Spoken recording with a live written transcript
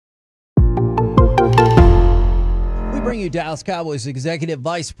bring you Dallas Cowboys Executive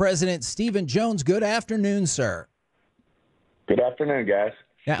Vice President Stephen Jones. Good afternoon, sir. Good afternoon, guys.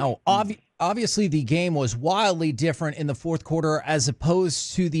 Now, obviously the game was wildly different in the fourth quarter as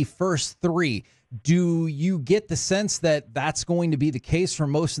opposed to the first three. Do you get the sense that that's going to be the case for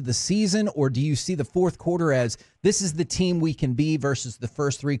most of the season, or do you see the fourth quarter as this is the team we can be versus the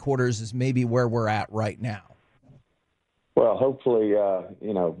first three quarters is maybe where we're at right now? Well, hopefully,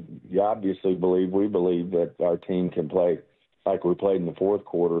 you obviously we believe that our team can play like we played in the fourth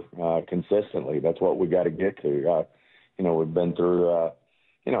quarter consistently. That's what we got to get to. We've been through, a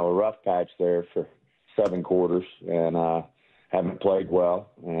rough patch there for 7 quarters and haven't played well,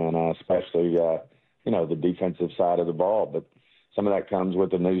 and especially, the defensive side of the ball. But some of that comes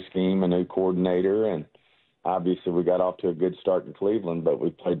with a new scheme, a new coordinator, and obviously we got off to a good start in Cleveland, but we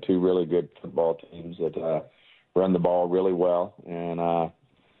played 2 really good football teams that run the ball really well, and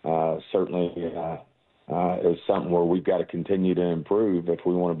certainly is something where we've got to continue to improve if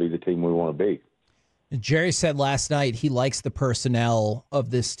we want to be the team we want to be. Jerry said last night he likes the personnel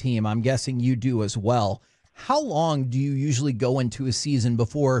of this team. I'm guessing you do as well. How long do you usually go into a season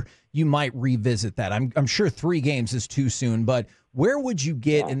before you might revisit that? I'm sure 3 games is too soon, but where would you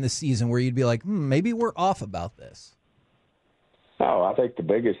get in the season where you'd be like, maybe we're off about this? No, I think the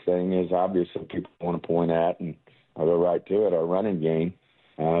biggest thing is obviously people want to point at, and I'll go right to it, our running game.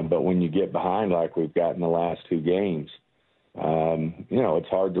 But when you get behind like we've got in the last 2 games, it's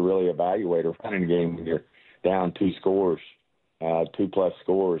hard to really evaluate a running game when you're down 2 scores, 2+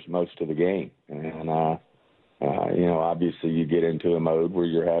 scores most of the game. And, obviously you get into a mode where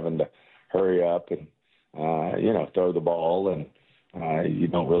you're having to hurry up and, throw the ball, and you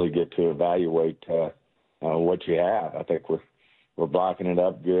don't really get to evaluate what you have. I think we're blocking it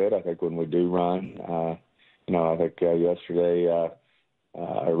up good. I think when we do run, I think yesterday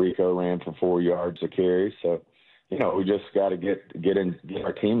Rico ran for 4 yards a carry. So, we just got to get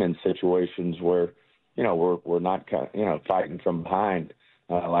our team in situations where, we're not, fighting from behind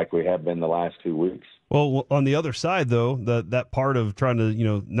like we have been the last 2 weeks. Well, on the other side, though, that part of trying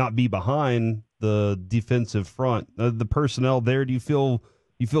to, not be behind the defensive front, the personnel there, do you feel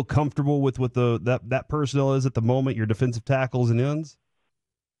comfortable with what that personnel is at the moment, your defensive tackles and ends?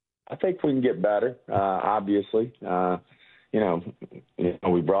 I think we can get better, obviously.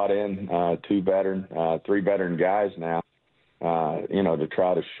 We brought in 3 veteran guys now, to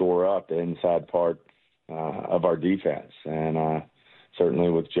try to shore up the inside part of our defense. And certainly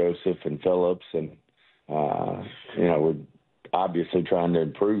with Joseph and Phillips, and, we're obviously trying to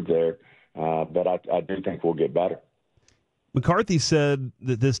improve there, but I do think we'll get better. McCarthy said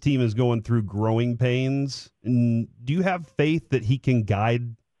that this team is going through growing pains. And do you have faith that he can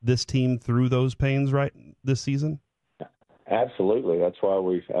guide this team through those pains right this season? Absolutely. That's why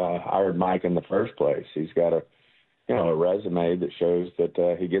we hired Mike in the first place. He's got a resume that shows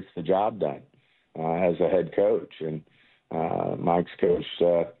that he gets the job done as a head coach. And Mike's coached,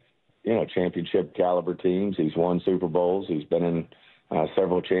 championship caliber teams. He's won Super Bowls. He's been in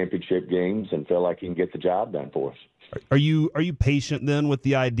several championship games and feel like he can get the job done for us. Are you patient then with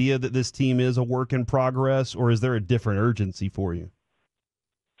the idea that this team is a work in progress, or is there a different urgency for you?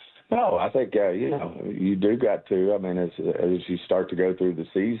 No, I think you do got to. I mean, as you start to go through the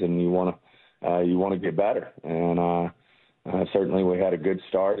season, you want to get better. And certainly we had a good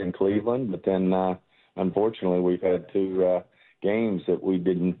start in Cleveland, but then unfortunately we've had 2 games that we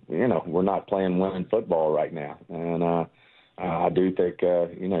didn't. We're not playing winning football right now. And I do think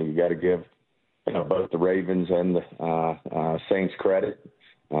you got to give both the Ravens and the Saints credit.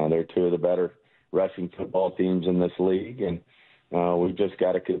 They're 2 of the better rushing football teams in this league, and we've just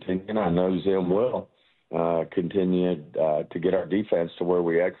got to continue, and I know Zim will continue to get our defense to where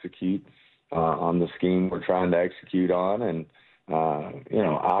we execute on the scheme we're trying to execute on, and,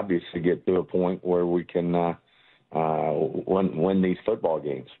 obviously get to a point where we can win these football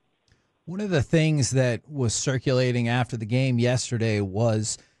games. One of the things that was circulating after the game yesterday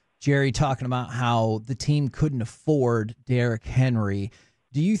was Jerry talking about how the team couldn't afford Derrick Henry.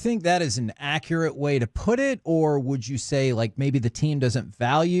 Do you think that is an accurate way to put it, or would you say like maybe the team doesn't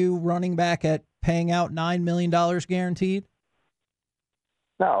value running back at paying out $9 million guaranteed?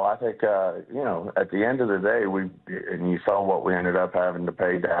 No, I think, at the end of the day, and you saw what we ended up having to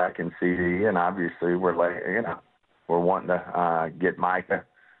pay Dak and CD, and obviously we're wanting to get Micah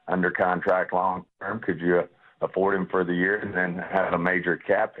under contract long term. Could you afford him for the year and then have a major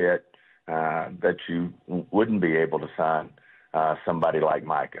cap hit that you wouldn't be able to sign somebody like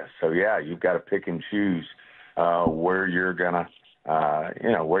Micah? So yeah, you've got to pick and choose where you're gonna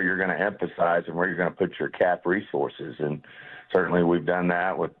emphasize and where you're gonna put your cap resources. And certainly we've done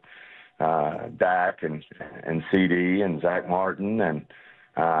that with Dak and CD and Zach Martin, and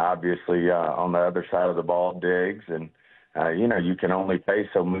obviously on the other side of the ball, Diggs. And, you can only pay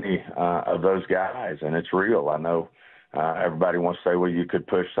so many of those guys, and it's real. I know everybody wants to say, well, you could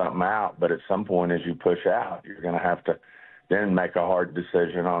push something out, but at some point as you push out, you're going to have to then make a hard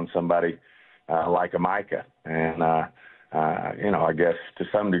decision on somebody like a Micah. And, I guess to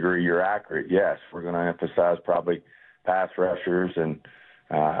some degree you're accurate. Yes, we're going to emphasize probably pass rushers and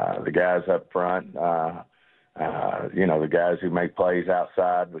the guys up front, the guys who make plays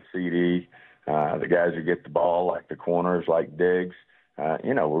outside with CD, the guys who get the ball like the corners like Diggs.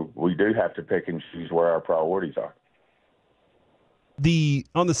 We do have to pick and choose where our priorities are.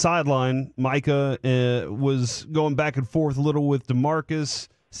 On the sideline, Micah was going back and forth a little with DeMarcus.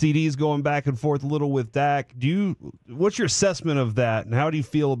 CD's going back and forth a little with Dak. What's your assessment of that, and how do you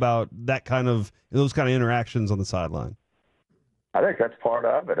feel about those kind of interactions on the sideline? I think that's part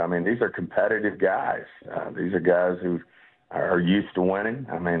of it. I mean, these are competitive guys. These are guys who are used to winning.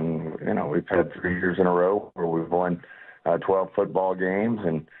 I mean, we've had 3 years in a row where we've won 12 football games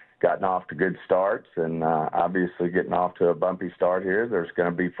and gotten off to good starts. And obviously getting off to a bumpy start here, there's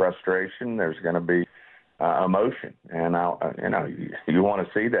going to be frustration. There's going to be emotion. And, you want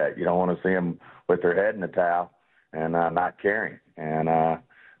to see that. You don't want to see them with their head in the towel and not caring. And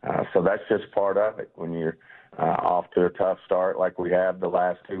so that's just part of it. When you're off to a tough start like we have the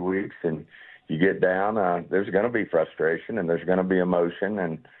last 2 weeks and you get down, there's going to be frustration and there's going to be emotion.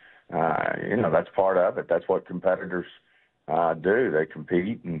 And, that's part of it. That's what competitors do. They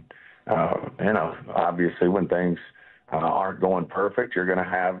compete. And, obviously when things aren't going perfect, you're going to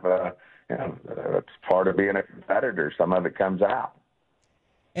have, that's part of being a competitor. Some of it comes out.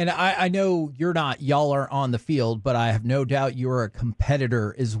 And I know y'all are on the field, but I have no doubt you're a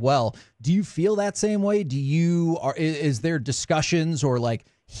competitor as well. Do you feel that same way? Is there discussions or like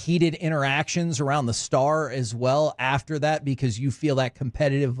heated interactions around the star as well after that because you feel that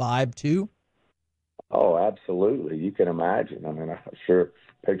competitive vibe too? Oh, absolutely. You can imagine. I mean, I'm sure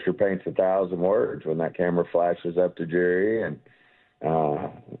picture paints 1,000 words when that camera flashes up to Jerry, and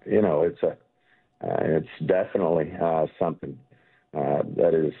it's definitely something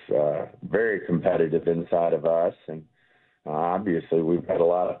that is very competitive inside of us. And obviously we've had a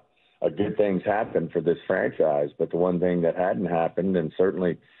lot of good things happen for this franchise, but the one thing that hadn't happened, and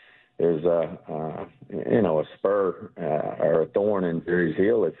certainly there's a spur or a thorn in Jerry's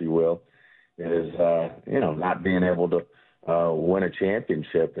heel, if you will, is, not being able to win a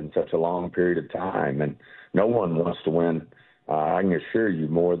championship in such a long period of time. And no one wants to win, I can assure you,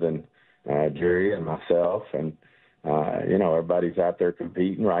 more than Jerry and myself. And, everybody's out there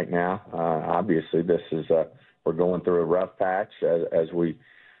competing right now. Obviously, this is we're going through a rough patch as we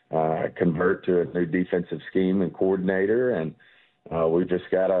convert to a new defensive scheme and coordinator. And we just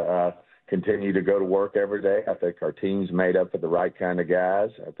got to continue to go to work every day. I think our team's made up of the right kind of guys.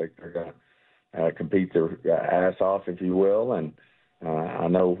 I think they're going to compete their ass off, if you will. And I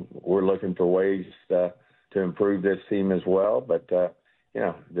know we're looking for ways to improve this team as well. But,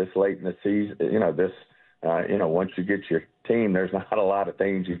 this late in the season, once you get your team, there's not a lot of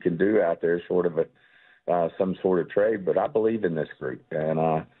things you can do out there short of some sort of trade. But I believe in this group,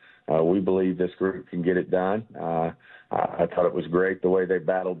 and we believe this group can get it done. I thought it was great the way they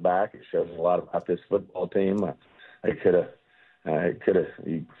battled back. It shows a lot about this football team. You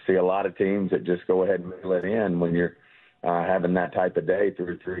see a lot of teams that just go ahead and mail it in when you're having that type of day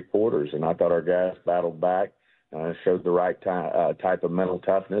through 3 quarters. And I thought our guys battled back, showed the right type of mental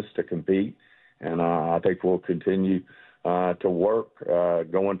toughness to compete. And I think we'll continue to work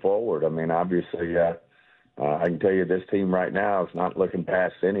going forward. I mean, obviously, I can tell you this team right now is not looking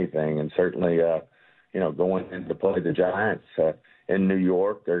past anything. And certainly, going in to play the Giants in New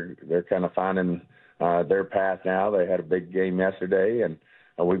York, they're kind of finding their path now. They had a big game yesterday, and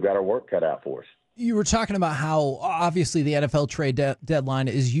we've got our work cut out for us. You were talking about how obviously the NFL trade deadline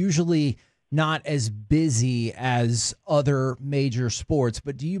is usually not as busy as other major sports,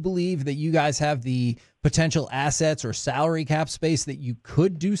 but do you believe that you guys have the potential assets or salary cap space that you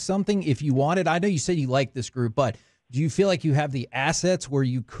could do something if you wanted? I know you said you like this group, but do you feel like you have the assets where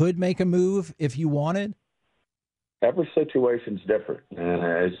you could make a move if you wanted? Every situation's different, and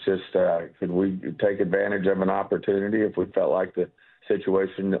it's just could we take advantage of an opportunity if we felt like the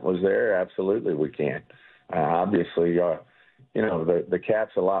situation that was there? Absolutely, we can. Obviously, the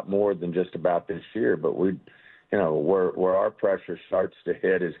cap's a lot more than just about this year, but where our pressure starts to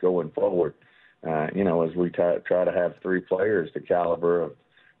hit is going forward. As we try to have 3 players the caliber of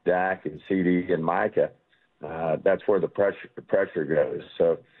Dak and CD and Micah, that's where the pressure goes.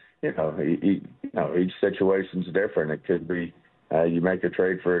 So, each situation's different. It could be you make a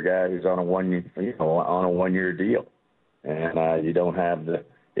trade for a guy who's on a one-year deal, and you don't have the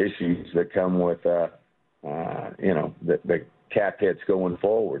issues that come with the cap hits going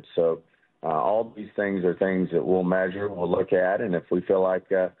forward. So all these things are things that we'll measure, we'll look at, and if we feel like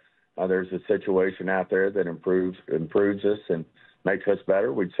there's a situation out there that improves us and makes us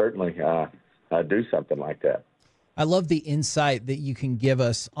better, we'd certainly do something like that. I love the insight that you can give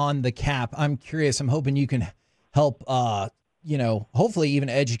us on the cap. I'm curious. I'm hoping you can help, hopefully even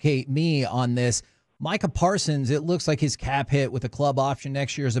educate me on this. Micah Parsons, it looks like his cap hit with a club option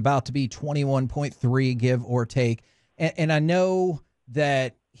next year is about to be 21.3, give or take. And I know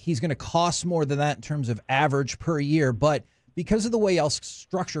that he's going to cost more than that in terms of average per year, but because of the way y'all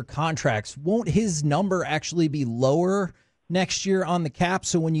structure contracts, won't his number actually be lower next year on the cap?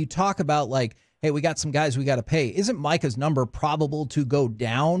 So when you talk about like, hey, we got some guys we got to pay, isn't Micah's number probable to go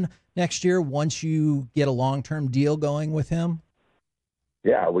down next year once you get a long-term deal going with him?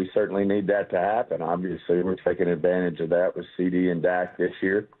 Yeah, we certainly need that to happen. Obviously, we're taking advantage of that with CD and Dak this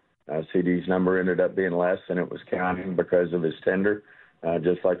year. CD's number ended up being less than it was counting because of his tender,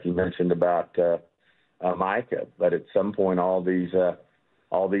 just like you mentioned about Micah. But at some point, all these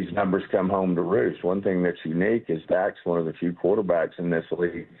numbers come home to roost. One thing that's unique is Dak's one of the few quarterbacks in this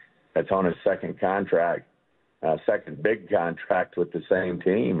league that's on his second big contract with the same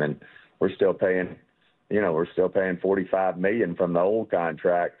team, and we're still paying $45 million from the old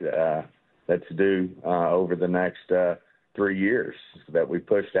contract that's due over the next 3 years that we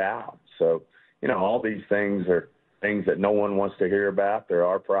pushed out. So, all these things are things that no one wants to hear about. There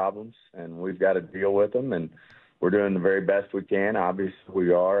are problems, and we've got to deal with them, and we're doing the very best we can. Obviously,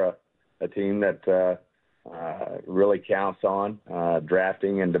 we are a team that really counts on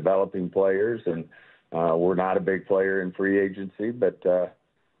drafting and developing players, and we're not a big player in free agency, but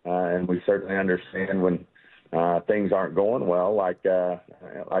and we certainly understand when things aren't going well, like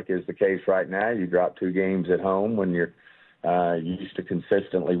is the case right now. You drop 2 games at home when you're used to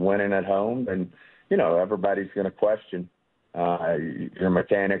consistently winning at home, and everybody's going to question your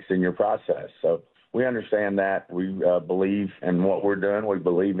mechanics and your process. So we understand that. We believe in what we're doing. We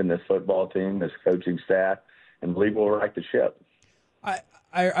believe in this football team, this coaching staff, and believe we'll right the ship.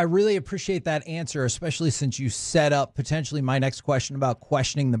 I really appreciate that answer, especially since you set up potentially my next question about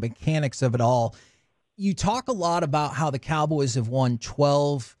questioning the mechanics of it all. You talk a lot about how the Cowboys have won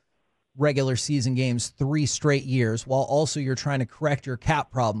 12 regular season games 3 straight years, while also you're trying to correct your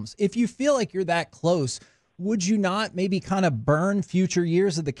cap problems. If you feel like you're that close, would you not maybe kind of burn future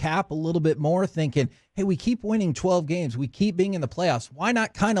years of the cap a little bit more, thinking, hey, we keep winning 12 games, we keep being in the playoffs, why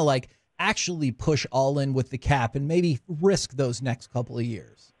not kind of like actually push all in with the cap and maybe risk those next couple of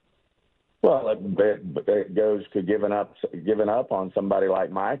years? Well, it goes to giving up on somebody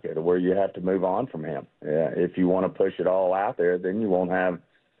like Micah, to where you have to move on from him. If you want to push it all out there, then you won't have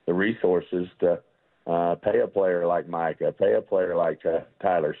the resources to pay a player like Micah, pay a player like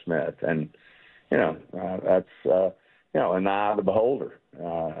Tyler Smith, and that's in the eye of the beholder.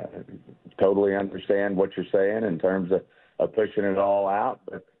 Totally understand what you're saying in terms of pushing it all out,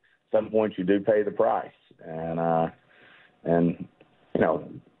 but at some point you do pay the price, and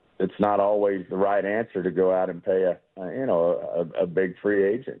it's not always the right answer to go out and pay a big free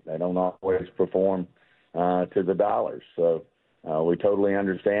agent. They don't always perform to the dollars. So we totally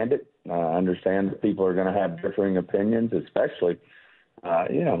understand it. Understand that people are going to have differing opinions, especially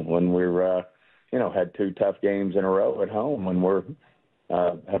when we're had 2 tough games in a row at home, when we're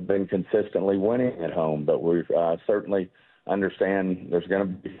have been consistently winning at home. But we certainly understand there's going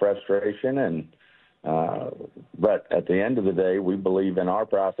to be frustration, and but at the end of the day, we believe in our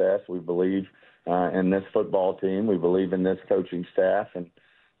process. We believe in this football team. We believe in this coaching staff. And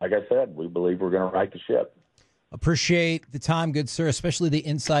like I said, we believe we're going to right the ship. Appreciate the time, good sir, especially the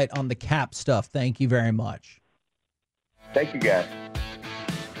insight on the cap stuff. Thank you very much. Thank you, guys.